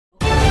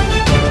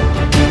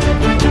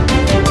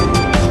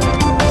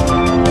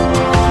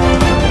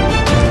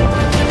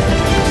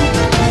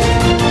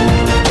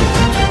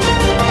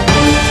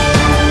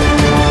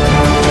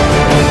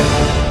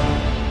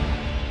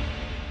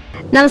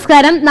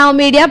നമസ്കാരം. നവ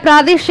മീഡിയ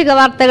പ്രാദേശിക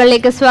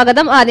വാർത്തകളിലേക്ക്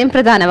സ്വാഗതം. ആദ്യം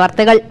പ്രധാന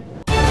വാർത്തകൾ.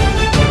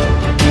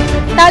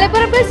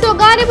 തളിപ്പറമ്പിൽ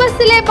സ്വകാര്യ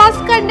ബസ്സിലെ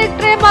ബസ്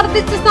കണ്ടക്ടറെ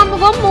മർദ്ദിച്ച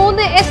സംഭവം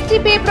 3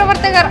 SDPI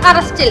പ്രവർത്തകർ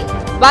അറസ്റ്റിൽ.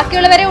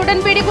 ബാക്കിയുള്ളവരെ ഉടൻ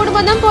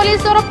പിടികൂടുമെന്നും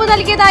പോലീസ് ഉറപ്പു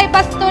നൽകിയതായി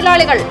ബസ്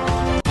തൊഴിലാളികൾ.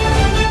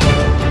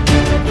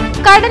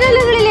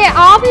 കടലലകളിലെ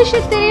ആവേശ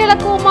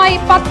തിരയിളക്കവുമായി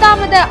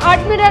 10ാമത്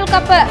അഡ്മിറൽ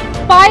കപ്പ്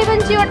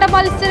പായ്വഞ്ചിയോട്ട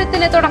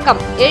മത്സരത്തിന് തുടക്കം.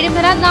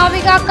 ഏഴിമല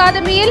നാവിക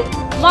അക്കാദമിയിൽ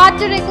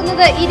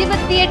മാറ്റുരയ്ക്കുന്നത്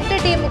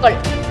 28 ടീമുകൾ.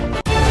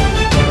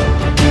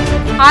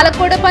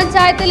 ആലക്കോട്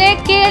പഞ്ചായത്തിലെ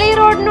കേളി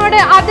റോഡിനോട്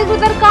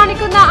അധികൃതർ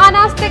കാണിക്കുന്ന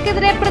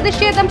അനാസ്ഥയ്ക്കെതിരെ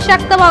പ്രതിഷേധം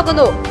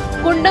ശക്തമാകുന്നു.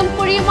 കുണ്ടും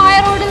കുഴിയുമായ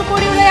റോഡിൽ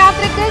കൂടിയുള്ള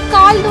യാത്രയ്ക്ക്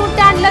 1/4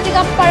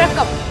 നൂറ്റാണ്ടിലധികം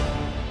പഴക്കം.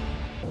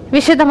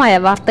 വിശദമായ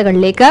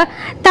വാർത്തകളിലേക്ക്.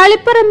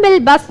 തളിപ്പറമ്പിൽ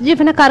ബസ്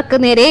ജീവനക്കാർക്ക്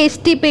നേരെ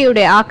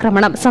SDPIയുടെ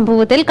ആക്രമണം.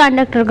 സംഭവത്തിൽ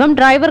കണ്ടക്ടർക്കും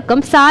ഡ്രൈവർക്കും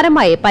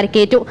സാരമായി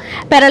പരിക്കേറ്റു.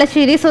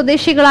 പെരളശ്ശേരി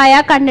സ്വദേശികളായ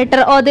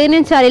കണ്ടക്ടർ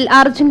ഒതേനഞ്ചാലിൽ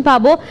അർജുൻ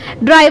ബാബു,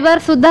 ഡ്രൈവർ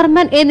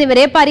സുധർമ്മൻ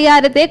എന്നിവരെ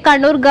പരിയാരത്തെ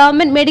കണ്ണൂർ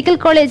ഗവൺമെന്റ് മെഡിക്കൽ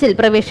കോളേജിൽ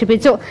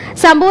പ്രവേശിപ്പിച്ചു.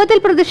 സംഭവത്തിൽ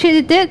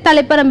പ്രതിഷേധിച്ച്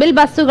തളിപ്പറമ്പിൽ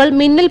ബസ്സുകൾ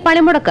മിന്നൽ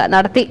പണിമുടക്ക്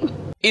നടത്തി.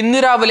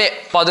 ഇന്ന് രാവിലെ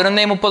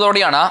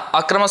 11:30ഓടെയാണ്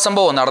അക്രമ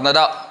സംഭവം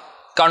നടന്നത്.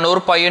 കണ്ണൂർ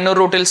പയ്യന്നൂർ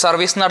റൂട്ടിൽ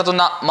സർവീസ്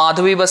നടത്തുന്ന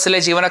മാധവി ബസ്സിലെ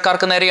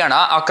ജീവനക്കാർക്ക് നേരെയാണ്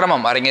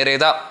അക്രമം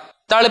അരങ്ങേറിയത്.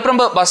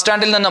 തളിപ്പറമ്പ് ബസ്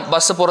സ്റ്റാൻഡിൽ നിന്നും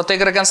ബസ്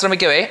പുറത്തേക്കിറക്കാൻ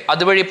ശ്രമിക്കവേ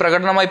അതുവഴി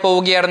പ്രകടനമായി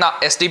പോവുകയായിരുന്ന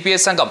SDPI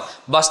സംഘം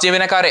ബസ്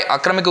ജീവനക്കാരെ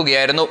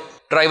ആക്രമിക്കുകയായിരുന്നു.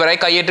 ഡ്രൈവറെ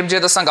കയ്യേറ്റം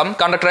ചെയ്ത സംഘം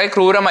കണ്ടക്ടറെ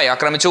ക്രൂരമായി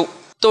ആക്രമിച്ചു.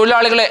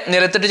 തൊഴിലാളികളെ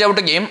നിലത്തിട്ട്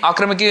ചവിട്ടുകയും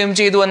ആക്രമിക്കുകയും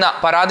ചെയ്തുവെന്ന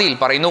പരാതിയിൽ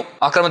പറയുന്നു.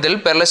 അക്രമത്തിൽ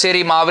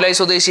പെർളശ്ശേരി മാവിലായി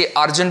സ്വദേശി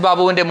അർജുൻ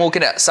ബാബുവിന്റെ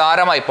മൂക്കിന്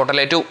സാരമായി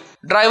പൊട്ടലേറ്റു.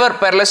 ഡ്രൈവർ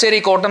പെർളശ്ശേരി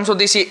കോട്ടം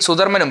സ്വദേശി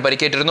സുധർമ്മനും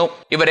പരിക്കേറ്റിരുന്നു.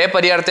 ഇവരെ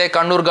പരിയാരത്തെ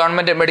കണ്ണൂർ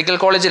ഗവൺമെന്റ് മെഡിക്കൽ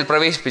കോളേജിൽ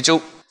പ്രവേശിപ്പിച്ചു.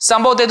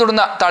 സംഭവത്തെ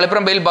തുടർന്ന്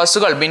തളിപ്പറമ്പിൽ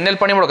ബസ്സുകൾ മിന്നൽ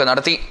പണിമുടക്ക്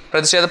നടത്തി.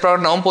 പ്രതിഷേധ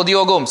പ്രകടനവും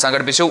പൊതുയോഗവും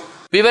സംഘടിപ്പിച്ചു.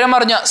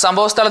 വിവരമറിഞ്ഞ്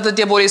സംഭവ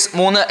സ്ഥലത്തെത്തിയ പോലീസ്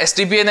 3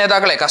 SDPI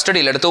നേതാക്കളെ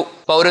കസ്റ്റഡിയിലെടുത്തു.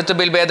 പൗരത്വ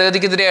ബിൽ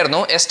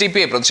ഭേദഗതിക്കെതിരെയായിരുന്നു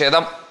SDPI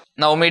പ്രതിഷേധം.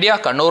 നവമീഡിയ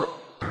കണ്ണൂർ.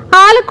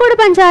 ആലക്കോട്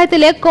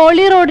പഞ്ചായത്തിലെ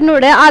കോളി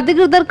റോഡിനോട്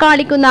അധികൃതർ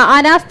കാണിക്കുന്ന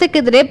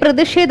അനാസ്ഥയ്ക്കെതിരെ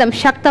പ്രതിഷേധം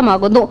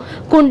ശക്തമാകുന്നു.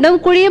 കുണ്ടും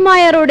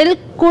കുഴിയുമായ റോഡിൽ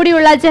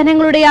കൂടിയുള്ള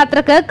ജനങ്ങളുടെ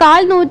യാത്രക്ക്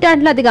 1/4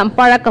 നൂറ്റാണ്ടിലധികം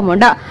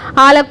പഴക്കമുണ്ട്.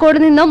 ആലക്കോട്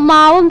നിന്നും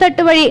മാവും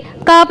തട്ട് വഴി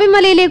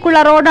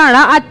കാപ്പിമലയിലേക്കുള്ള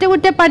റോഡാണ്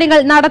അറ്റകുറ്റപ്പണികൾ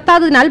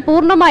നടത്താത്തതിനാൽ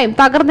പൂർണ്ണമായും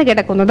തകർന്നു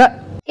കിടക്കുന്നത്.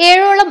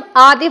 7ഓളം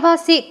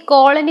ആദിവാസി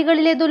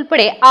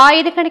കോളനികളിലേതുൾപ്പെടെ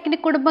ആയിരക്കണക്കിന്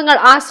കുടുംബങ്ങൾ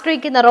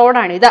ആശ്രയിക്കുന്ന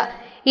റോഡാണിത്.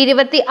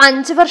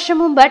 25 വർഷം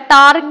മുമ്പ്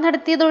ടാറിംഗ്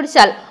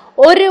നടത്തിയതൊഴിച്ചാൽ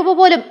 1 രൂപ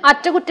പോലും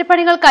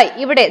അറ്റകുറ്റപ്പണികൾക്കായി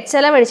ഇവിടെ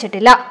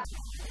ചെലവഴിച്ചിട്ടില്ല.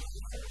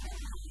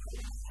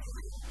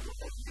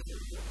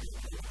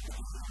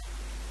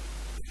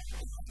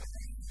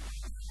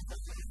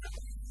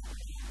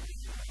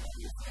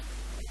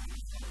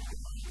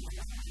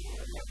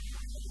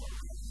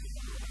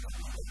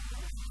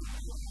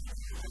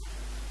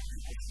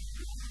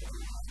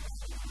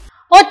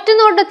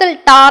 ഒറ്റനോട്ടത്തിൽ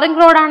ടാറിംഗ്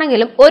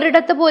റോഡാണെങ്കിലും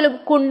ഒരിടത്ത് പോലും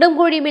കുണ്ടും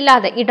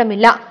കുഴിയുമില്ലാതെ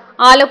ഇടമില്ല.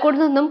 ആലക്കോട്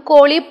നിന്നും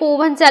കോളി,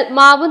 പൂവഞ്ചാൽ,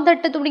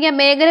 മാവുംതട്ട് തുടങ്ങിയ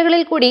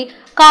മേഖലകളിൽ കൂടി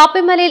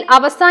കാപ്പിമലയിൽ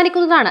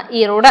അവസാനിക്കുന്നതാണ് ഈ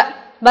റോഡ്.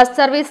 ബസ്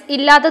സർവീസ്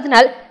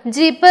ഇല്ലാത്തതിനാൽ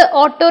ജീപ്പ്,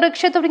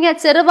 ഓട്ടോറിക്ഷ തുടങ്ങിയ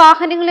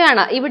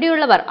ചെറുവാഹനങ്ങളെയാണ്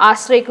ഇവിടെയുള്ളവർ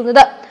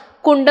ആശ്രയിക്കുന്നത്.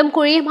 കുണ്ടും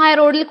കുഴിയുമായ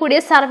റോഡിൽ കൂടി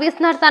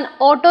സർവീസ് നടത്താൻ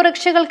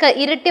ഓട്ടോറിക്ഷകൾക്ക്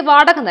ഇരട്ടി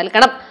വാടക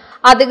നൽകണം.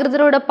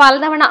 അധികൃതരോട്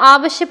പലതവണ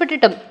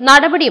ആവശ്യപ്പെട്ടിട്ടും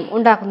നടപടിയും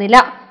ഉണ്ടാക്കുന്നില്ല.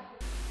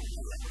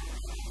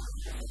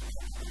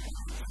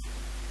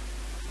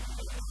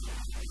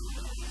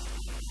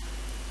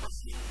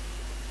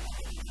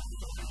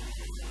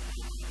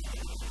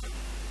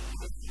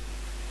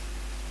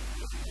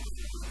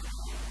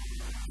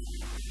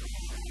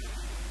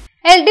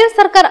 LDF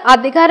സർക്കാർ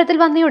അധികാരത്തിൽ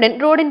വന്നയുടൻ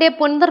റോഡിന്റെ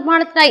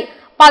പുനർനിർമ്മാണത്തിനായി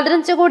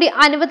 15 കോടി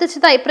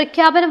അനുവദിച്ചതായി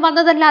പ്രഖ്യാപനം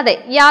വന്നതല്ലാതെ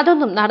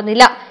യാതൊന്നും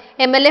നടന്നില്ല.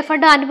 MLA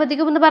ഫണ്ട്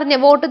അനുവദിക്കുമെന്ന് പറഞ്ഞ്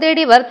വോട്ട്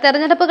തേടിയവർ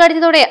തെരഞ്ഞെടുപ്പ്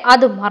കഴിഞ്ഞതോടെ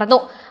അതും മറന്നു.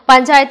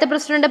 പഞ്ചായത്ത്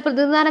പ്രസിഡന്റ്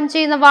പ്രതിനിധാനം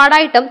ചെയ്യുന്ന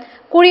വാർഡായിട്ടും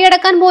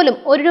കുഴിയടക്കാൻ പോലും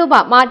 1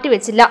 രൂപ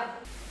മാറ്റിവെച്ചില്ല.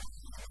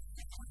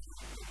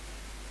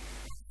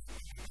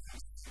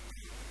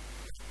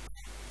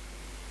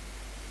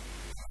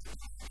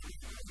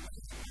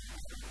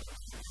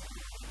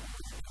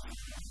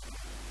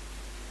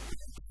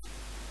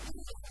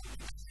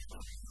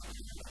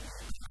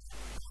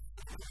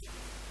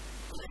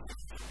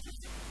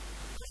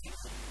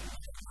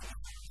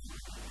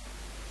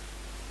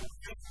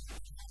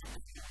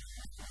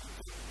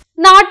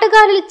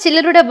 നാട്ടുകാരിൽ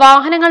ചിലരുടെ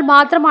വാഹനങ്ങൾ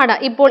മാത്രമാണ്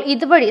ഇപ്പോൾ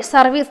ഇതുവഴി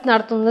സർവീസ്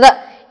നടത്തുന്നത്.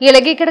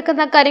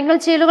 ഇളകിക്കിടക്കുന്ന കരിങ്കൽ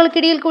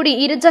ചേലുകൾക്കിടയിൽ കൂടി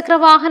ഇരുചക്ര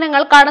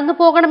വാഹനങ്ങൾ കടന്നു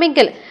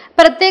പോകണമെങ്കിൽ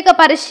പ്രത്യേക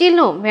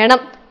പരിശീലനവും വേണം.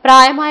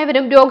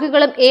 പ്രായമായവരും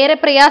രോഗികളും ഏറെ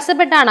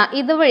പ്രയാസപ്പെട്ടാണ്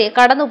ഇതുവഴി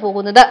കടന്നു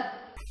പോകുന്നത്.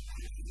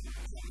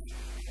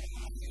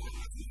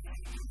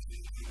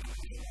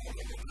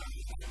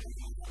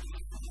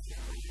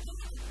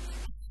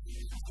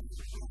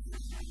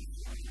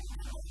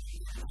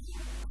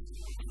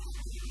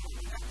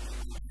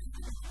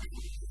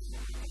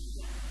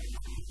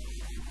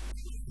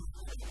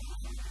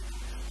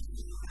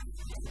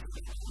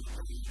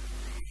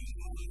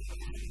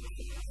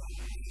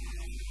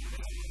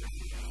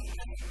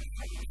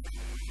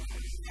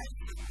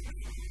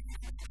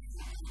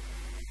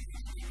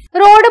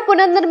 റോഡ്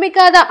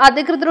പുനർനിർമ്മിക്കാതെ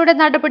അധികൃതരുടെ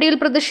നടപടിയിൽ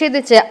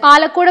പ്രതിഷേധിച്ച്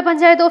ആലക്കോട്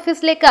പഞ്ചായത്ത്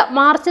ഓഫീസിലേക്ക്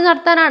മാർച്ച്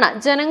നടത്താനാണ്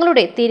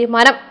ജനങ്ങളുടെ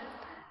തീരുമാനം.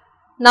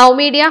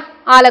 നവമീഡിയ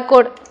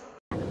ആലക്കോട്.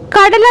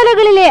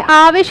 കടലലകളിലെ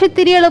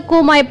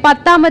ആവേശത്തിരിയളുക്കുമായി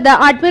 10ാമത്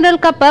അഡ്മിറൽ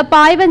കപ്പ്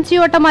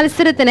പായ്വഞ്ചിയോട്ട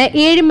മത്സരത്തിന്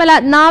ഏഴിമല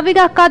നാവിക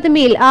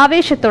അക്കാദമിയിൽ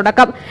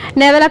ആവേശത്തുടക്കം.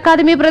 നേവൽ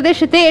അക്കാദമി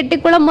പ്രദേശത്തെ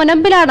എട്ടിക്കുളം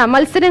മുനമ്പിലാണ്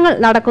മത്സരങ്ങൾ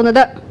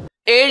നടക്കുന്നത്.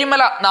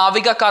 ഏഴിമല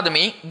നാവിക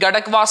അക്കാദമി,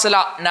 ഗഡക് വാസല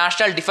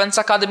നാഷണൽ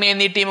ഡിഫൻസ് അക്കാദമി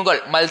എന്നീ ടീമുകൾ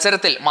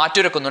മത്സരത്തിൽ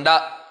മാറ്റുരക്കുന്നുണ്ട്.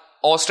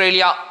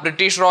 Australia,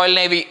 British royal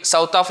navy,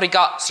 south Africa,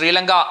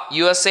 Sri Lanka,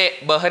 USA,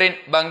 Bahrain,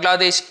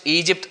 Bangladesh,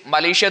 Egypt,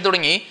 Malaysia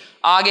തുടങ്ങി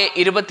ആകെ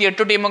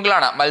 28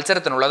 ടീമുകളാണ്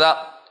മത്സരത്തിനുള്ളത്.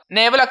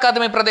 നേവൽ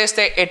അക്കാദമി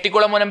പ്രദേശത്തെ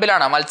എട്ടിക്കുളം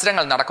മുനമ്പിലാണ്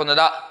മത്സരങ്ങൾ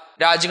നടക്കുന്നത്.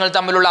 രാജ്യങ്ങൾ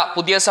തമ്മിലുള്ള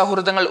പുതിയ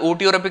സൗഹൃദങ്ങൾ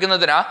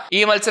ഊട്ടിയുറപ്പിക്കുന്നതിന്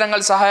ഈ മത്സരങ്ങൾ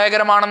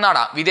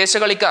സഹായകരമാണെന്നാണ്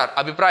വിദേശ കളിക്കാർ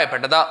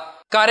അഭിപ്രായപ്പെട്ടത്.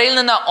 കരയിൽ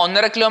നിന്ന്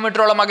 1.5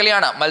 കിലോമീറ്ററോളം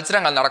അകലെയാണ്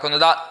മത്സരങ്ങൾ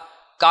നടക്കുന്നത്.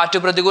 കാറ്റു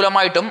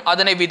പ്രതികൂലമായിട്ടും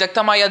അതിനെ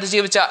വിദഗ്ധമായി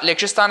അതിജീവിച്ച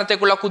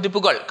ലക്ഷ്യസ്ഥാനത്തേക്കുള്ള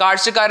കുതിപ്പുകൾ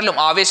കാഴ്ചക്കാരിലും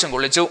ആവേശം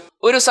കൊള്ളിച്ചു.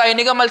 ഒരു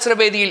സൈനിക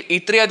മത്സരവേദിയിൽ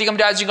ഇത്രയധികം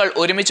രാജ്യങ്ങൾ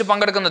ഒരുമിച്ച്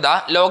പങ്കെടുക്കുന്നത്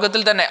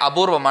ലോകത്തിൽ തന്നെ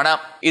അപൂർവമാണ്.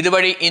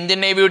 ഇതുവഴി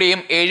ഇന്ത്യൻ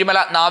നേവിയുടെയും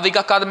ഏഴിമല നാവിക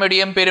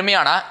അക്കാദമിയുടെയും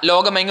പെരുമയാണ്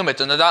ലോകമെങ്ങും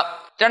എത്തുന്നത്.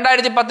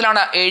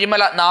 2010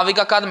 ഏഴിമല നാവിക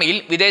അക്കാദമിയിൽ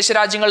വിദേശ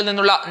രാജ്യങ്ങളിൽ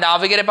നിന്നുള്ള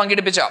നാവികരെ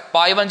പങ്കെടുപ്പിച്ച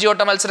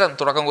പായ്വഞ്ചിയോട്ട മത്സരം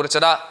തുടക്കം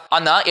കുറിച്ചത്.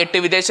 അന്ന്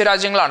 8 വിദേശ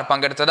രാജ്യങ്ങളാണ്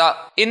പങ്കെടുത്തത്.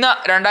 ഇന്ന്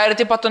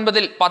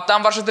 2019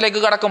 10ാം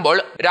വർഷത്തിലേക്ക് കടക്കുമ്പോൾ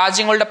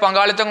രാജ്യങ്ങളുടെ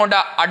പങ്കാളിത്തം കൊണ്ട്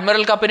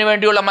അഡ്മിറൽ കപ്പിന്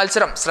വേണ്ടിയുള്ള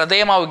മത്സരം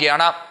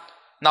ശ്രദ്ധേയമാവുകയാണ്.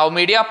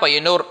 നവമീഡിയ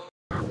പയ്യന്നൂർ.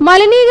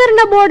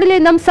 മലിനീകരണ ബോർഡിൽ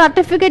നിന്നും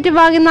സർട്ടിഫിക്കറ്റ്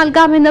വാങ്ങി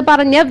നൽകാമെന്ന്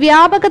പറഞ്ഞ്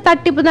വ്യാപക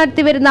തട്ടിപ്പ്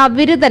നടത്തിവരുന്ന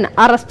ബിരുദൻ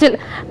അറസ്റ്റിൽ.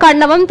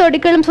 കണ്ണവം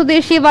തൊടിക്കളം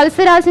സ്വദേശി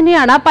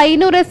വത്സരാജിനെയാണ്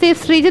പയ്യന്നൂർ എസ് ഐ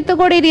ശ്രീജിത്ത്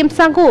കോടേരിയും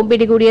സംഘവും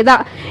പിടികൂടിയത്.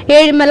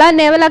 ഏഴിമല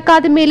നേവൽ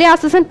അക്കാദമിയിലെ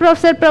അസിസ്റ്റന്റ്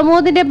പ്രൊഫസർ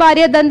പ്രമോദിന്റെ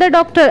ഭാര്യ ദന്ത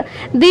ഡോക്ടർ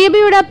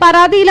ദീപയുടെ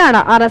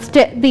പരാതിയിലാണ്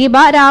അറസ്റ്റ്. ദീപ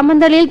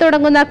രാമന്തളിയിൽ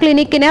തുടങ്ങുന്ന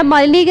ക്ലിനിക്കിന്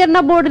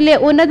മലിനീകരണ ബോർഡിലെ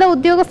ഉന്നത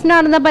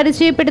ഉദ്യോഗസ്ഥനാണെന്ന്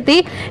പരിചയപ്പെടുത്തി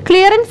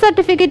ക്ലിയറൻസ്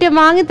സർട്ടിഫിക്കറ്റ്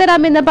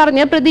വാങ്ങിത്തരാമെന്ന്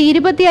പറഞ്ഞ് പ്രതി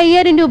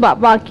 25,000 രൂപ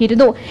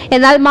വാങ്ങിയിരുന്നു.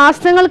 എന്നാൽ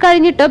മാസങ്ങൾ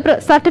കഴിഞ്ഞിട്ട്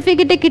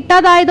സർട്ടിഫിക്കറ്റ്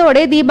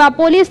കിട്ടാതായതോടെ ദീപ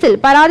പോലീസിൽ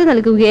പരാതി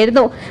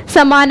നൽകുകയായിരുന്നു.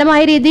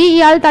 സമാനമായ രീതിയിൽ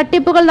ഇയാൾ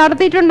തട്ടിപ്പുകൾ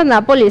നടത്തിയിട്ടുണ്ടെന്ന്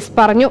പോലീസ്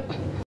പറഞ്ഞു.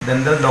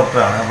 ഡെന്റൽ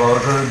ഡോക്ടറാണ്. അപ്പോൾ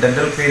അവർക്ക്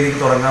ഡെന്റൽ ക്ലിനിക്ക്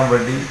തുടങ്ങാൻ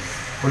വേണ്ടി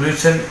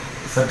പൊല്യൂഷൻ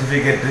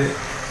സർട്ടിഫിക്കറ്റ്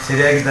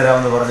ശരിയാക്കി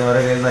തരാമെന്ന് പറഞ്ഞ്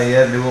അവരുടെ കയ്യിൽ നിന്ന്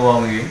 5,000 രൂപ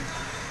വാങ്ങുകയും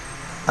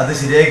അത്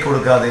ശരിയാക്കി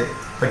കൊടുക്കാതെ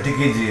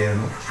പറ്റിക്കുകയും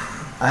ചെയ്യുമായിരുന്നു.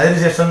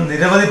 അതിനുശേഷം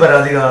നിരവധി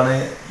പരാതികളാണ്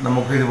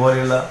നമുക്ക്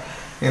ഇതുപോലെയുള്ള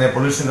ഇങ്ങനെ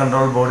പൊല്യൂഷൻ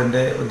കൺട്രോൾ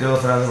ബോർഡിൻ്റെ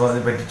ഉദ്യോഗസ്ഥരാണെന്ന്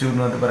പറഞ്ഞ് പറ്റിച്ചു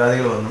എന്ന് പറഞ്ഞിട്ട്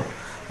പരാതികൾ വന്നു.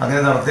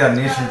 അങ്ങനെ നടത്തിയ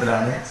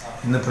അന്വേഷണത്തിലാണ്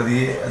ഇന്ന്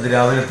പ്രതിയെ അത്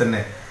രാവിലെ തന്നെ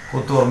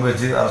കുത്തുറമ്പ്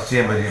വെച്ച് അറസ്റ്റ്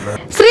ചെയ്യാൻ പറ്റിയിട്ടുള്ളത്.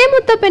 ശ്രീ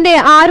മുത്തപ്പന്റെ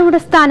ആരൂഢ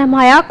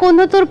സ്ഥാനമായ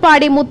കുന്നത്തൂർ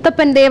പാടി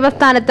മുത്തപ്പൻ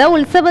ദേവസ്ഥാനത്ത്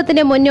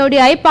ഉത്സവത്തിന്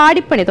മുന്നോടിയായി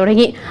പാടിപ്പണി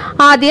തുടങ്ങി.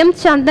 ആദ്യം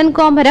ചന്ദൻ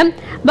കോമരം,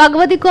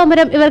 ഭഗവതി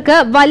കോമരം ഇവർക്ക്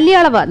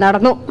വല്യളവ്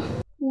നടന്നു.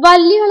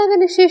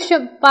 വല്യളവിന്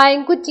ശേഷം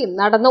പയങ്കുറ്റിയും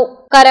നടന്നു.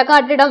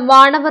 കരകാട്ടിടം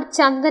വാണവർ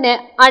ചന്ദന്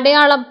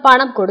അടയാളം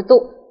പണം കൊടുത്തു.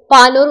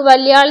 പാനൂർ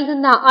വല്യാളിൽ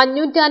നിന്ന്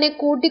 500 ആനെ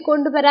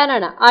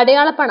കൂട്ടിക്കൊണ്ടുവരാനാണ്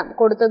അടയാള പണം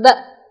കൊടുത്തത്.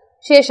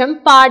 ശേഷം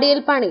പാടിയൽ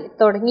പണി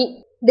തുടങ്ങി.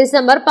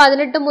 ഡിസംബർ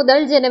 18 മുതൽ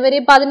ജനുവരി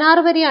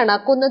 16 വരെയാണ്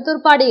കുന്നത്തൂർ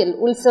പാടിയിൽ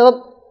ഉത്സവം.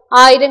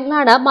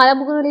 ആയിരങ്ങളാണ്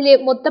മലമുകളിലെ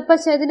മുത്തപ്പ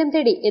ചൈതന്യം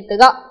തേടി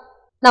എത്തുക.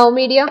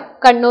 നവമീഡിയ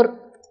കണ്ണൂർ.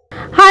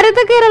 ഹരിത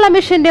കേരള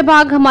മിഷന്റെ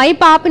ഭാഗമായി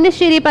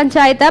പാപ്പിനിശ്ശേരി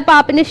പഞ്ചായത്ത്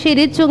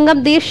പാപ്പിനിശ്ശേരി ചുങ്കം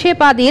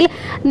ദേശീയപാതയിൽ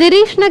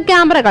നിരീക്ഷണ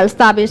ക്യാമറകൾ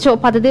സ്ഥാപിച്ചു.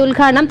 പദ്ധതി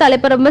ഉദ്ഘാടനം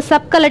Taliparamba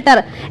sub collector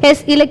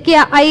S ഇലക്കിയ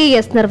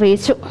IAS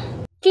നിർവഹിച്ചു.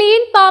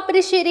 ക്ലീൻ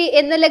പാപ്പിനിശ്ശേരി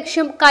എന്ന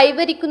ലക്ഷ്യം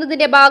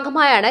കൈവരിക്കുന്നതിന്റെ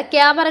ഭാഗമായാണ്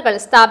ക്യാമറകൾ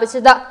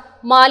സ്ഥാപിച്ചത്.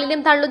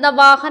 മാലിന്യം തള്ളുന്ന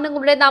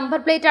വാഹനങ്ങളുടെ നമ്പർ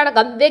പ്ലേറ്റ്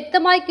അടക്കം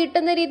വ്യക്തമായി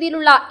കിട്ടുന്ന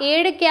രീതിയിലുള്ള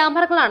 7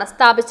 ക്യാമറകളാണ്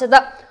സ്ഥാപിച്ചത്.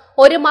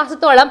 1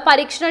 മാസത്തോളം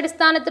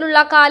പരീക്ഷണാടിസ്ഥാനത്തിലുള്ള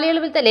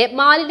കാലയളവിൽ തന്നെ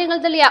മാലിന്യങ്ങൾ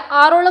തള്ളിയ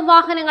 6ഓളം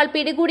വാഹനങ്ങൾ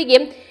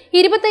പിടികൂടുകയും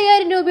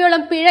 25,000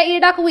 രൂപയോളം പിഴ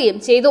ഈടാക്കുകയും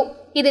ചെയ്തു.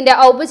 ഇതിന്റെ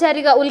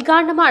ഔപചാരിക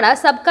ഉദ്ഘാടനമാണ്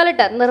സബ്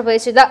കളക്ടർ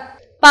നിർവഹിച്ചത്.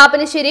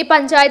 പാപ്പിനിശ്ശേരി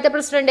പഞ്ചായത്ത്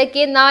പ്രസിഡന്റ്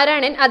കെ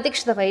നാരായണൻ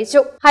അധ്യക്ഷത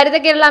വഹിച്ചു. ഹരിത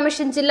കേരള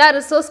മിഷൻ ജില്ലാ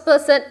റിസോഴ്സ്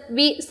പേഴ്സൺ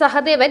വി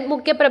സഹദേവൻ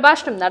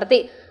മുഖ്യപ്രഭാഷണം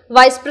നടത്തി.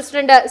 വൈസ്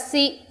പ്രസിഡന്റ്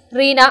സി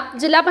റീന,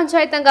 ജില്ലാ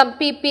പഞ്ചായത്ത് അംഗം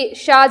PP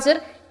Shajir,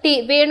 T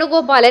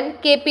Venugopalan,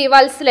 KP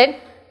Valsalan,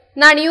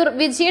 Naniyur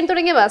Vijayan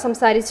തുടങ്ങിയവർ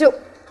സംസാരിച്ചു.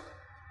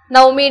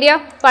 നവമീഡിയ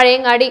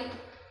പഴയങ്ങാടി.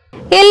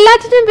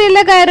 എല്ലാറ്റിനും വില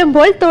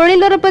കയറുമ്പോൾ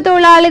തൊഴിലുറപ്പ്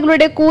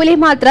തൊഴിലാളികളുടെ കൂലി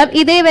മാത്രം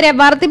ഇതേവരെ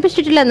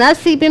വർദ്ധിപ്പിച്ചിട്ടില്ലെന്ന്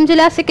CPM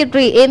ജില്ലാ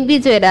secretary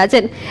MV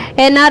Jayarajan.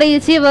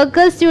 NREG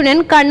workers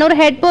union Kannur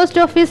head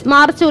post office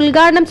March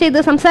ഉദ്ഘാടനം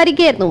ചെയ്ത്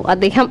സംസാരിക്കുകയായിരുന്നു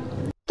അദ്ദേഹം.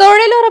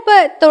 തൊഴിലുറപ്പ്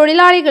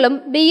തൊഴിലാളികളും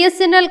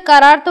BSNL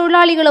കരാർ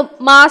തൊഴിലാളികളും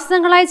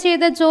മാസങ്ങളായി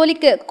ചെയ്ത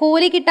ജോലിക്ക്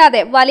കൂലി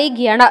കിട്ടാതെ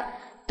വലയുകയാണ്.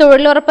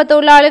 തൊഴിലുറപ്പ്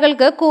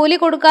തൊഴിലാളികൾക്ക് കൂലി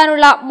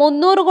കൊടുക്കാനുള്ള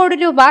 300 കോടി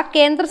രൂപ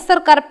കേന്ദ്ര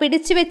സർക്കാർ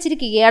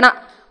പിടിച്ചുവെച്ചിരിക്കുകയാണ്.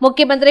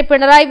 മുഖ്യമന്ത്രി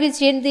പിണറായി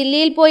വിജയൻ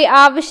ദില്ലിയിൽ പോയി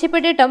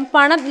ആവശ്യപ്പെട്ടിട്ടും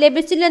പണം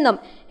ലഭിച്ചില്ലെന്നും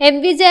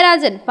MV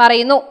ജയരാജൻ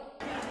പറയുന്നു.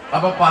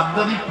 അപ്പൊ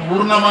പദ്ധതി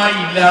പൂർണ്ണമായി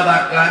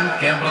ഇല്ലാതാക്കാൻ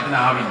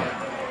കേന്ദ്രത്തിനാവില്ല.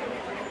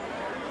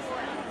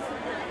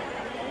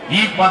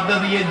 ഈ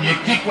പദ്ധതിയെ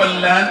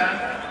ഞെക്കിക്കൊല്ലാൻ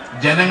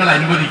ജനങ്ങൾ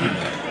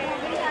അനുവദിക്കില്ല.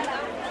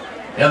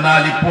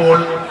 എന്നാൽ ഇപ്പോൾ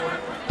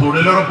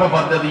തൊഴിലുറപ്പ്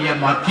പദ്ധതിയെ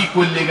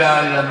മക്കിക്കൊല്ലുക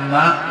എന്ന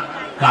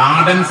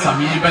കാടൻ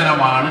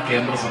സമീപനമാണ്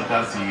കേന്ദ്ര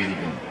സർക്കാർ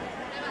സ്വീകരിക്കുന്നത്.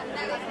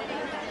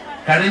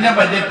 കഴിഞ്ഞ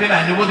ബജറ്റിൽ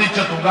അനുവദിച്ച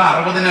തുക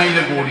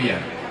 60,000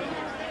 കോടിയാണ്.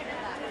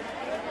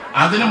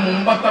 അതിനു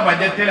മുമ്പത്തെ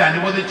ബജറ്റിൽ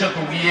അനുവദിച്ച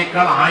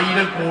തുകയേക്കാൾ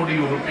 1000 കോടി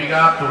രൂപ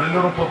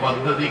തൊഴിലുറപ്പ്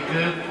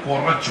പദ്ധതിക്ക്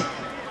കുറച്ചു.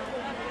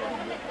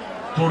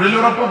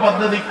 തൊഴിലുറപ്പ്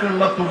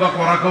പദ്ധതിക്കുള്ള തുക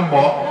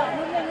കുറക്കുമ്പോ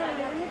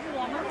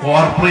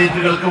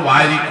കോർപ്പറേറ്റുകൾക്ക്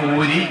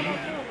വാരിക്കോരി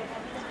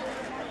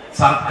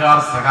സർക്കാർ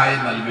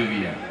സഹായം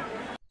നൽകുകയാണ്.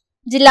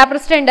 ജില്ലാ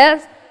പ്രസിഡന്റ്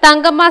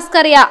തങ്കമ്മ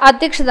സ്കറിയ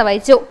അധ്യക്ഷത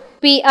വഹിച്ചു.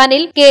 പി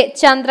അനിൽ, കെ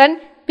ചന്ദ്രൻ,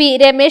 പി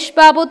രമേശ്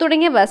ബാബു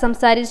തുടങ്ങിയവർ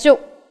സംസാരിച്ചു.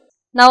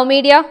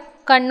 നവമീഡിയ,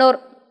 കണ്ണൂർ.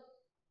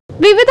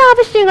 വിവിധ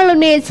ആവശ്യങ്ങൾ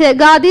ഉന്നയിച്ച്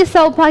ഖാദി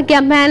സൗഭാഗ്യ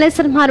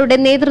മാനേജർമാരുടെ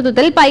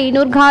നേതൃത്വത്തിൽ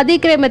പയ്യന്നൂർ ഖാദി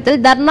ഗ്രാമത്തിൽ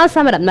ധർണാ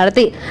സമരം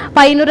നടത്തി.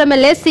 പയ്യന്നൂർ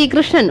MLA സി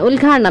കൃഷ്ണൻ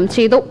ഉദ്ഘാടനം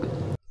ചെയ്തു.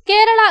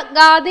 കേരള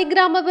ഖാദി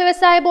ഗ്രാമ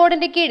വ്യവസായ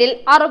ബോർഡിന്റെ കീഴിൽ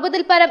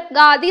 60-ൽ പരം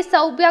ഖാദി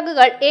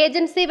സൗഭാഗ്യകൾ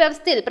ഏജൻസി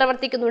വ്യവസ്ഥയിൽ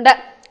പ്രവർത്തിക്കുന്നുണ്ട്.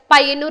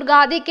 പയ്യന്നൂർ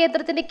ഖാദി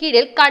കേന്ദ്രത്തിന്റെ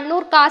കീഴിൽ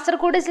കണ്ണൂർ,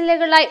 കാസർഗോഡ്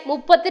ജില്ലകളിലായി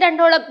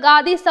 32ഓളം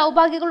ഖാദി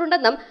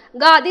സൗഭാഗ്യങ്ങളുണ്ടെന്നും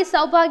ഖാദി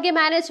സൗഭാഗ്യ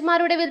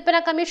മാനേജർമാരുടെ വിൽപ്പന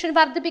കമ്മീഷൻ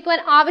വർദ്ധിപ്പിക്കുവാൻ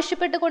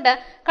ആവശ്യപ്പെട്ടുകൊണ്ട്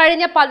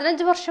കഴിഞ്ഞ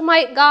 15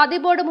 വർഷമായി ഖാദി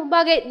ബോർഡ്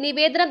മുമ്പാകെ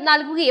നിവേദനം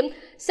നൽകുകയും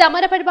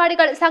സമര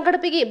പരിപാടികൾ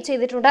സംഘടിപ്പിക്കുകയും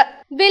ചെയ്തിട്ടുണ്ട്.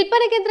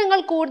 വിൽപ്പന കേന്ദ്രങ്ങൾ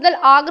കൂടുതൽ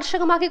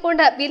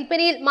ആകർഷകമാക്കിക്കൊണ്ട്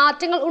വിൽപ്പനയിൽ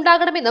മാറ്റങ്ങൾ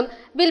ഉണ്ടാകണമെന്നും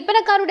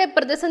വിൽപ്പനക്കാരുടെ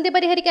പ്രതിസന്ധി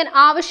പരിഹരിക്കാൻ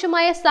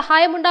ആവശ്യമായ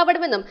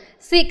സഹായമുണ്ടാവണമെന്നും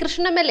സി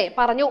കൃഷ്ണൻ MLA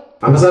പറഞ്ഞു.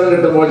 അവസരം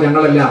കിട്ടുമ്പോൾ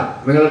ഞങ്ങളെല്ലാം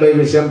നിങ്ങളുടെ ഈ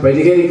വിഷയം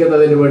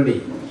പരിഹരിക്കുന്നതിന് വേണ്ടി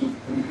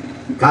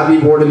ഖാദി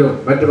ബോർഡിലും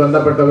മറ്റു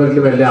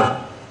ബന്ധപ്പെട്ടവരിലുമെല്ലാം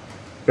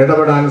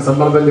ഇടപെടാനും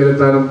സമ്മർദ്ദം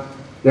ചെലുത്താനും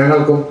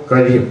ഞങ്ങൾക്കും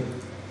കഴിയും.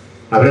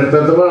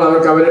 അവരെടുത്തെത്തുമ്പോൾ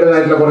അവർക്ക്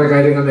അവരുടേതായിട്ടുള്ള കുറെ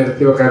കാര്യങ്ങൾ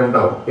നിരത്തി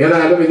വെക്കാനുണ്ടാവും.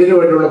 ഏതായാലും ഇതിനു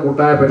വേണ്ടിയുള്ള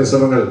കൂട്ടായ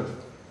പരിശ്രമങ്ങൾ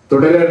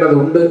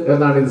തുടരേണ്ടതുണ്ട്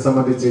എന്നാണ് ഇത്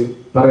സംബന്ധിച്ച്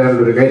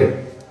പറയാനുള്ളൊരു കാര്യം.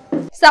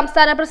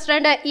 സംസ്ഥാന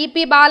പ്രസിഡന്റ് EP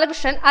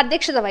ബാലകൃഷ്ണൻ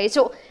അധ്യക്ഷത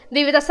വഹിച്ചു.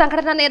 വിവിധ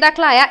സംഘടനാ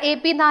നേതാക്കളായ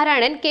AP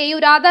Narayanan, KU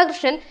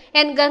Radhakrishnan,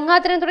 N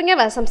Gangadharan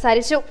തുടങ്ങിയവർ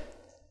സംസാരിച്ചു.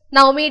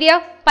 നവമീഡിയ,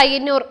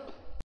 പയ്യന്നൂർ.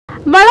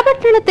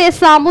 വളപട്ടണത്തെ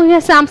സാമൂഹ്യ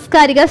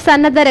സാംസ്കാരിക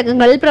സന്നദ്ധ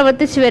രംഗങ്ങളിൽ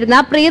പ്രവർത്തിച്ചു വരുന്ന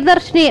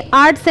Priyadarshini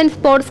arts and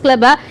sports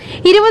club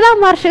 20ാം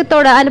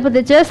വാർഷികത്തോട്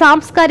അനുബന്ധിച്ച്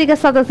സാംസ്കാരിക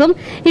സദസ്സും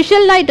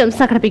ഇഷൽ നൈറ്റും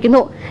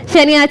സംഘടിപ്പിക്കുന്നു.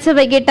 ശനിയാഴ്ച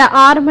വൈകിട്ട്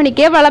 6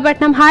 മണിക്ക്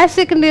വളപട്ടണം ഹയർ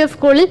സെക്കൻഡറി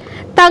സ്കൂളിൽ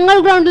തങ്ങൾ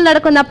ഗ്രൗണ്ടിൽ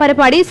നടക്കുന്ന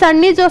പരിപാടി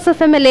സണ്ണി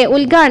ജോസഫ് MLA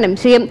ഉദ്ഘാടനം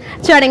ചെയ്യും.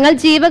 ചടങ്ങിൽ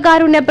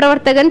ജീവകാരുണ്യ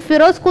പ്രവർത്തകൻ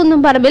ഫിറോസ്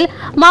കുന്നുംപറമ്പിൽ,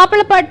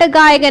 മാപ്പിളപ്പാട്ട്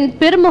ഗായകൻ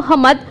പിർ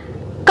മുഹമ്മദ്,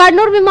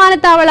 കണ്ണൂർ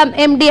വിമാനത്താവളം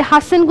MD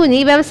ഹസൻ കുഞ്ഞി,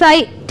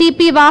 വ്യവസായി TP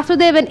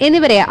വാസുദേവൻ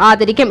എന്നിവരെ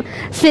ആദരിക്കും.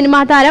 സിനിമാ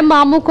താരം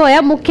മാമുക്കോയ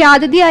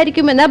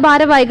മുഖ്യാതിഥിയായിരിക്കുമെന്ന്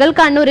ഭാരവാഹികൾ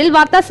കണ്ണൂരിൽ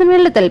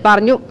വാർത്താസമ്മേളനത്തിൽ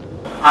പറഞ്ഞു.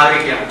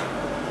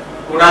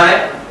 കൂടാതെ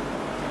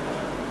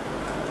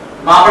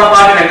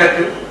മാപ്പിളപ്പാട്ട്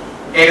രംഗത്ത്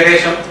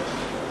ഏകദേശം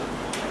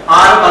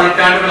 6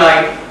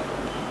 പതിറ്റാണ്ടുകളായി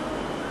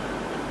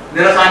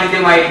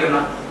നിറസാന്നിധ്യമായിരിക്കുന്ന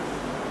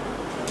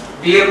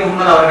പീർ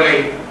മുഹമ്മദ്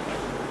അവர்களെയും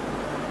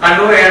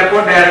കണ്ണൂർ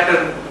എയർപോർട്ട് ഡയറക്ടർ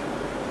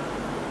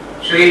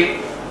ശ്രീ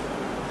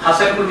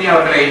ഹസൻ കുഞ്ഞി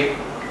അവர்களെയും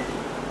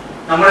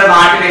നമ്മുടെ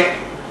നാട്ടിലെ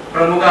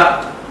പ്രമുഖ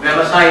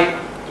വ്യവസായി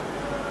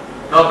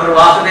doctor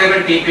Vasudevan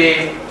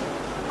TPയെയും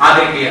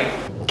ആദരിക്കുകയാണ്.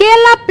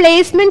 Kerala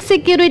placement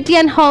security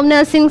and home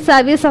nursing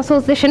service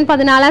association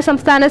 14ാം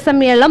സംസ്ഥാന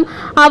സമ്മേളനം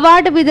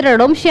അവാർഡ്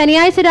വിതരണവും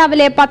ശനിയാഴ്ച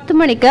രാവിലെ 10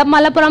 മണിക്ക്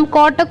മലപ്പുറം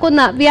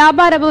കോട്ടക്കുന്ന്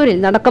വ്യാപാര ഭവനിൽ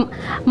നടക്കും.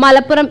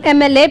 മലപ്പുറം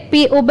MLA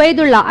P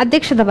ഉബൈദുള്ള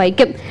അധ്യക്ഷത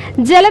വഹിക്കും.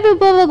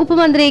 ജലവിഭവ വകുപ്പ്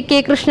മന്ത്രി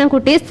K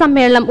കൃഷ്ണൻകുട്ടി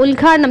സമ്മേളനം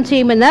ഉദ്ഘാടനം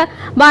ചെയ്യുമെന്ന്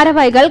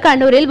ഭാരവാഹികൾ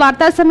കണ്ണൂരിൽ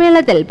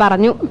വാർത്താസമ്മേളനത്തിൽ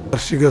പറഞ്ഞു.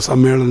 വാർഷിക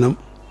സമ്മേളനം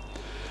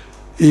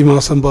ഈ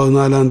മാസം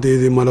 14ാം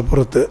തീയതി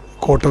മലപ്പുറത്ത്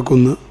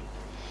കോട്ടക്കുന്ന്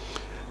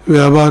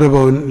വ്യാപാര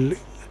ഭവനിൽ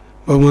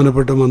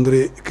ബഹുമാനപ്പെട്ട മന്ത്രി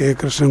K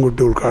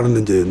കൃഷ്ണൻകുട്ടി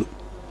ഉദ്ഘാടനം ചെയ്യുന്നു.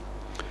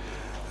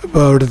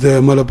 അപ്പോൾ അവിടുത്തെ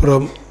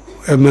മലപ്പുറം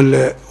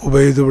MLA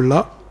ഉബൈദുള്ള,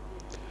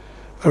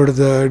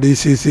 അവിടുത്തെ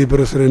DCC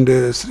president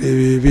Shri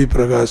VV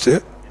Prakash,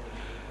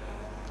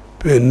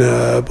 പിന്നെ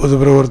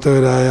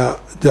പൊതുപ്രവർത്തകരായ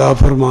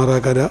ജാഫർ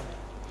മാറാക്കര,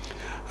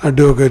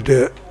 അഡ്വക്കേറ്റ്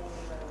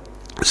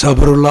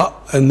സബറുള്ള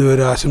എന്നിവർ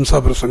ആശംസാ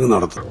പ്രസംഗം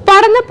നടത്തും.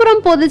 പടന്നപ്പുറം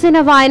പൊതുജന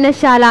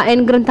വായനശാല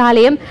N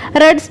ഗ്രന്ഥാലയം,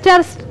 റെഡ്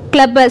സ്റ്റാർ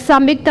ക്ലബ്ബ്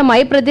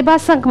സംയുക്തമായി പ്രതിഭാ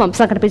സംഗമം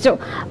സംഘടിപ്പിച്ചു.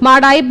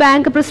 Madayi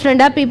bank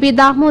president PP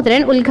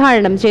Damodaran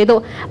ഉദ്ഘാടനം ചെയ്തു.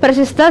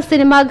 പ്രശസ്ത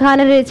സിനിമാ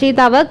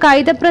ഗാനരചയിതാവ്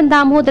കൈതപ്രം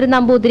ദാമോദരൻ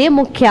നമ്പൂതിരി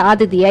മുഖ്യ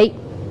അതിഥിയായി.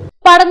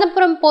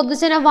 പടന്നപ്പുറം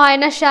പൊതുജന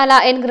വായനശാല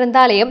N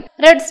ഗ്രന്ഥാലയം,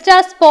 red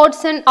star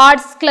sports and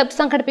arts club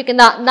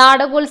സംഘടിപ്പിക്കുന്ന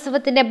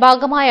നാടകോത്സവത്തിന്റെ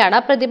ഭാഗമായാണ്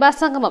പ്രതിഭാ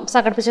സംഗമം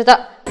സംഘടിപ്പിച്ചത്.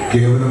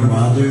 കേവലം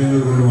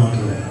വാചകങ്ങൾ കൊണ്ട്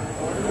മാത്രമേ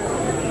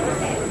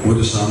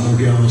ഒരു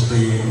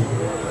സാമൂഹ്യാവസ്ഥയെ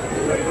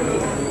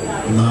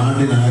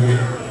നാടിനാകെ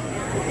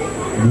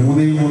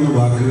 3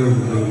 വാക്കുകൾ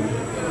കൊണ്ട്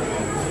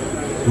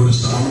ഒരു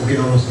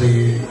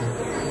സാമൂഹ്യാവസ്ഥയെ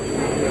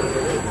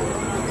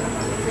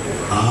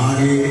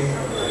ആകെ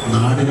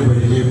നാടിന്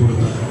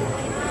പരിചയപ്പെടുത്താൻ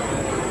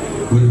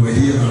ഒരു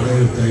വലിയ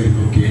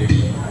നാടകത്തായിരുന്നു KT.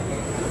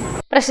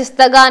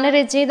 പ്രശസ്ത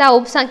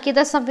ഗാനരചയിതാവും സംഗീത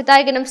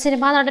സംവിധായകനും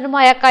സിനിമാ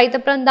നടനുമായ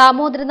കൈതപ്രം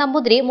ദാമോദരൻ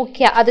നമ്പൂതിരി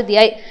മുഖ്യ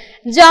അതിഥിയായി.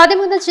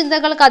 ജാതിമത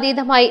ചിന്തകൾക്ക്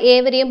അതീതമായി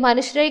ഏവരെയും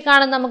മനുഷ്യരായി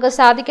കാണാൻ നമുക്ക്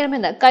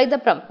സാധിക്കണമെന്ന്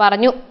കൈതപ്രം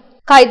പറഞ്ഞു.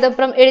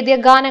 കൈതപ്രം എഴുതിയ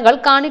ഗാനങ്ങൾ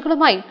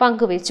കാണികളുമായി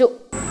പങ്കുവച്ചു.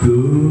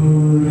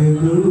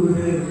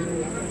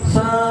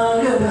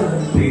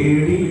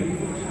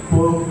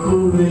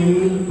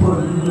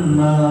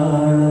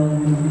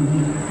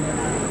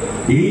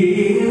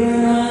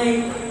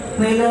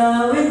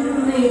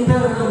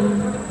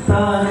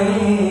 താനേ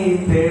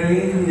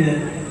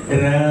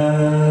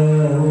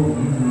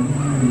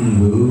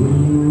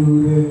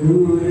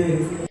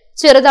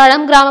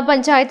ചെറുതാഴം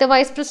ഗ്രാമപഞ്ചായത്ത്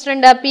വൈസ്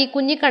പ്രസിഡന്റ് പി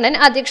കുഞ്ഞിക്കണ്ണൻ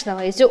അധ്യക്ഷത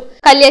വഹിച്ചു.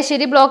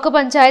 Kalliasseri block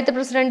panchayat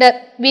president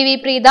V V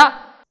Preetha,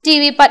 T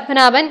V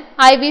Padmanabhan,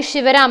 I V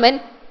Sivaraman,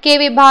 K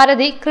V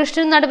Bharati,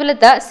 Krishnan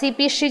Naduvilath, C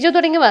P Shiju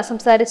തുടങ്ങിയവർ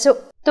സംസാരിച്ചു.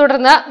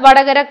 തുടർന്ന്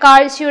വടകര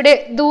കാഴ്ചയുടെ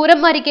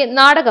ദൂരം മരിക്ക്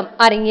നാടകം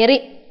അരങ്ങേറി.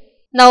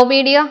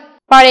 നവമീഡിയ,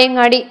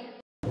 പഴയങ്ങാടി.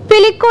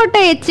 പിലിക്കോട്ട്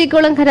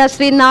എച്ചിക്കുളങ്കര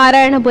ശ്രീ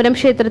നാരായണപുരം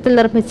ക്ഷേത്രത്തിൽ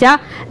നിർമ്മിച്ച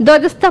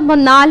ധ്വജസ്തംഭം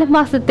 4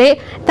 മാസത്തെ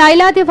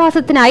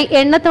തൈലാധിവാസത്തിനായി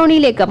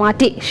എണ്ണത്തോണിയിലേക്ക്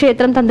മാറ്റി.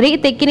 ക്ഷേത്രം തന്ത്രി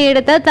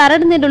തെക്കിനെടുത്ത്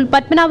തരടുനെല്ലുൾ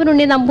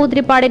പത്മനാഭനുണ്ണി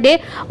നമ്പൂതിരിപ്പാടിന്റെ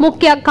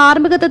മുഖ്യ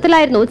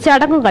കാർമ്മികത്വത്തിലായിരുന്നു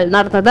ചടങ്ങുകൾ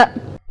നടന്നത്.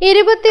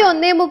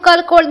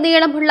 21.25 കോൾ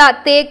നീളമുള്ള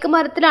തേക്ക്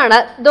മരത്തിലാണ്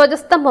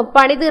ധ്വജസ്തംഭം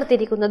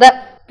പണിതീർത്തിരിക്കുന്നത്.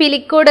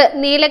 പിലിക്കോട്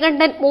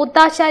നീലകണ്ഠൻ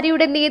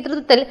മൂത്താശാരിയുടെ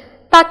നേതൃത്വത്തിൽ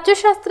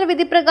തച്ചുശാസ്ത്ര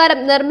വിധി പ്രകാരം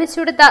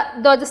നിർമ്മിച്ചെടുത്ത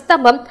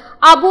ധ്വജസ്തംഭം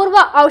അപൂർവ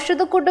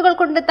ഔഷധക്കൂട്ടുകൾ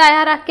കൊണ്ട്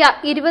തയ്യാറാക്കിയ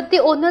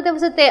 21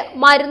 ദിവസത്തെ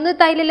മരുന്ന്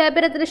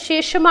തൈലലേപനത്തിന്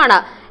ശേഷമാണ്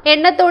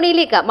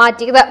എണ്ണത്തോണിയിലേക്ക്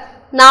മാറ്റിയത്.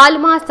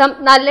 4 മാസം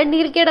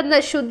നല്ലെണ്ണയിൽ കിടന്ന്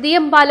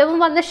ശുദ്ധിയും ബലവും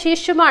വന്ന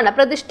ശേഷമാണ്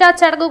പ്രതിഷ്ഠാ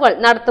ചടങ്ങുകൾ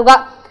നടത്തുക.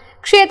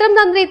 ക്ഷേത്രം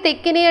തന്ത്രി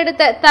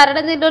തെക്കിനെടുത്ത്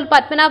തരടനെല്ലൂർ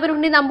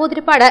പത്മനാഭനുണ്ണി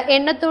നമ്പൂതിരിപ്പാട്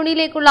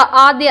എണ്ണത്തോണിയിലേക്കുള്ള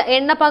ആദ്യ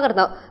എണ്ണ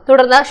പകർന്നു.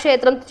 തുടർന്ന്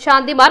ക്ഷേത്രം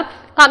ശാന്തിമാർ,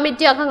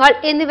 കമ്മിറ്റി അംഗങ്ങൾ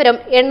എന്നിവരും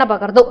എണ്ണ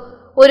പകർന്നു.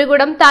 ഒരു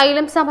കുടം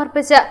തൈലം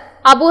സമർപ്പിച്ച്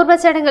അപൂർവ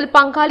ചടങ്ങിൽ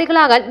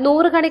പങ്കാളികളാകാൻ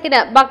 100 കണക്കിന്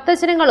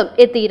ഭക്തജനങ്ങളും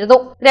എത്തിയിരുന്നു.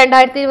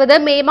 2020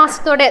 മെയ്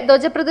മാസത്തോടെ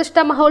ധ്വജപ്രതിഷ്ഠ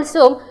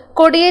മഹോത്സവവും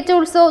കൊടിയേറ്റ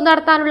ഉത്സവവും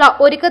നടത്താനുള്ള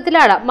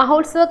ഒരുക്കത്തിലാണ്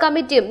മഹോത്സവ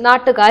കമ്മിറ്റിയും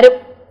നാട്ടുകാരും.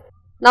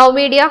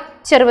 നവമീഡിയ,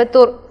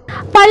 ചെറുവത്തൂർ.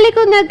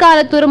 പള്ളിക്കുന്ന്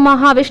കാലത്തൂർ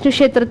മഹാവിഷ്ണു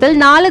ക്ഷേത്രത്തിൽ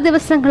 4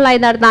 ദിവസങ്ങളായി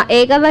നടന്ന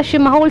ഏകാദശി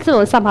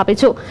മഹോത്സവം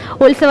സമാപിച്ചു.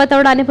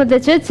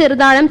 ഉത്സവത്തോടനുബന്ധിച്ച്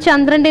ചെറുതാഴം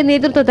ചന്ദ്രന്റെ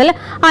നേതൃത്വത്തിൽ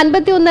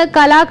 51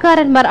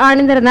 കലാകാരന്മാർ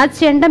അണിനിരന്ന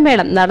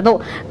ചെണ്ടമേളം നടന്നു.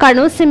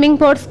 കണ്ണൂർ സ്വിമ്മിംഗ്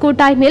ബോർഡ്സ്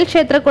കൂട്ടായ്മയിൽ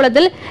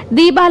ക്ഷേത്രകുളത്തിൽ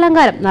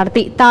ദീപാലങ്കാരം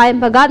നടത്തി.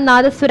 തായമ്പക,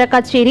 നാദസ്വര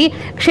കച്ചേരി,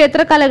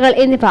 ക്ഷേത്രകലകൾ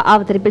എന്നിവ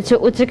അവതരിപ്പിച്ചു.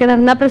 ഉച്ചയ്ക്ക്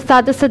നടന്ന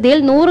പ്രസാദ സദ്യയിൽ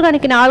 100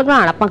 കണക്കിന്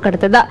ആളുകളാണ്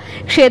പങ്കെടുത്തത്.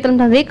 ക്ഷേത്രം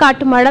തന്ത്രി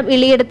കാട്ടുമഴം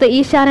ഇളിയെടുത്ത്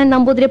ഈശാനൻ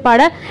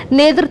നമ്പൂതിരിപ്പാട്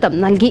നേതൃത്വം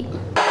നൽകി.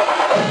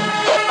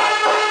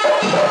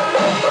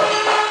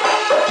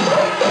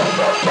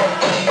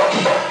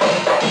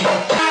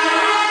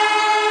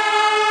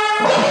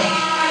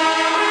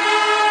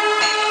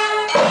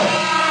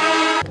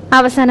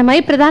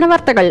 അവസാനമായി പ്രധാന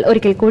വാർത്തകൾ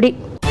ഒരിക്കൽ കൂടി.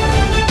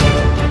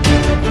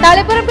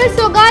 തളിപ്പറമ്പിൽ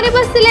സ്വകാര്യ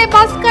ബസ്സിലെ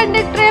ബസ്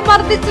കണ്ടക്ടറെ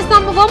മർദ്ദിച്ച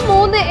സംഭവം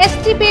 3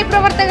 STPI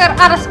പ്രവർത്തകർ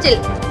അറസ്റ്റിൽ.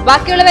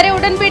 ബാക്കിയുള്ളവരെ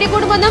ഉടൻ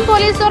പിടികൂടുമെന്നും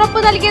പോലീസ് ഉറപ്പു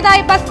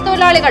നൽകിയതായി ബസ്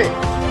തൊഴിലാളികൾ.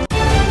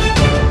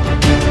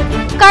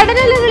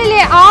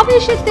 കടലകളിലെ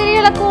ആവേശ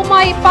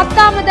തിരയിളക്കവുമായി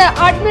 10ാമത്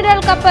അഡ്മിറൽ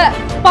കപ്പ്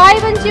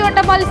പായ്വഞ്ചിയോട്ട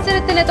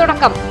മത്സരത്തിന്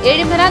തുടക്കം.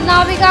 എഴിമല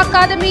നാവിക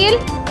അക്കാദമിയിൽ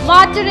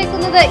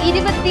മാറ്റുരയ്ക്കുന്നത്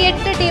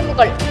 28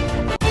 ടീമുകൾ.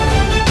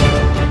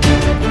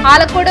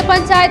 ആലക്കോട്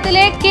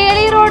പഞ്ചായത്തിലെ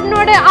കേളി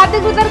റോഡിനോട്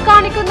അധികൃതർ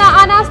കാണിക്കുന്ന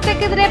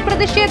അനാസ്ഥയ്ക്കെതിരെ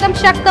പ്രതിഷേധം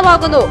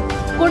ശക്തമാകുന്നു.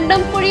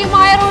 കുണ്ടും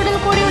കുഴിയുമായ റോഡിൽ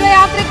കൂടിയുള്ള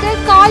യാത്രയ്ക്ക്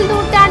 1/4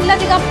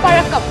 നൂറ്റാണ്ടിലധികം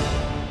പഴക്കം.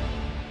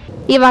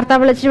 ഈ വാർത്താ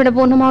വെളിച്ചം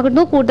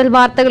പൂർണ്ണമാകുന്നു. കൂടുതൽ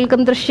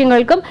വാർത്തകൾക്കും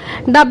ദൃശ്യങ്ങൾക്കും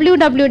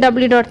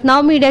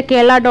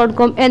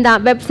www.nowmediakerala.com എന്ന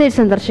വെബ്സൈറ്റ്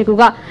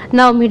സന്ദർശിക്കുക.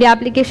 നവമീഡിയ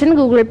ആപ്ലിക്കേഷൻ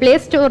ഗൂഗിൾ പ്ലേ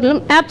സ്റ്റോറിലും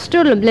ആപ്പ്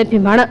സ്റ്റോറിലും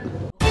ലഭ്യമാണ്.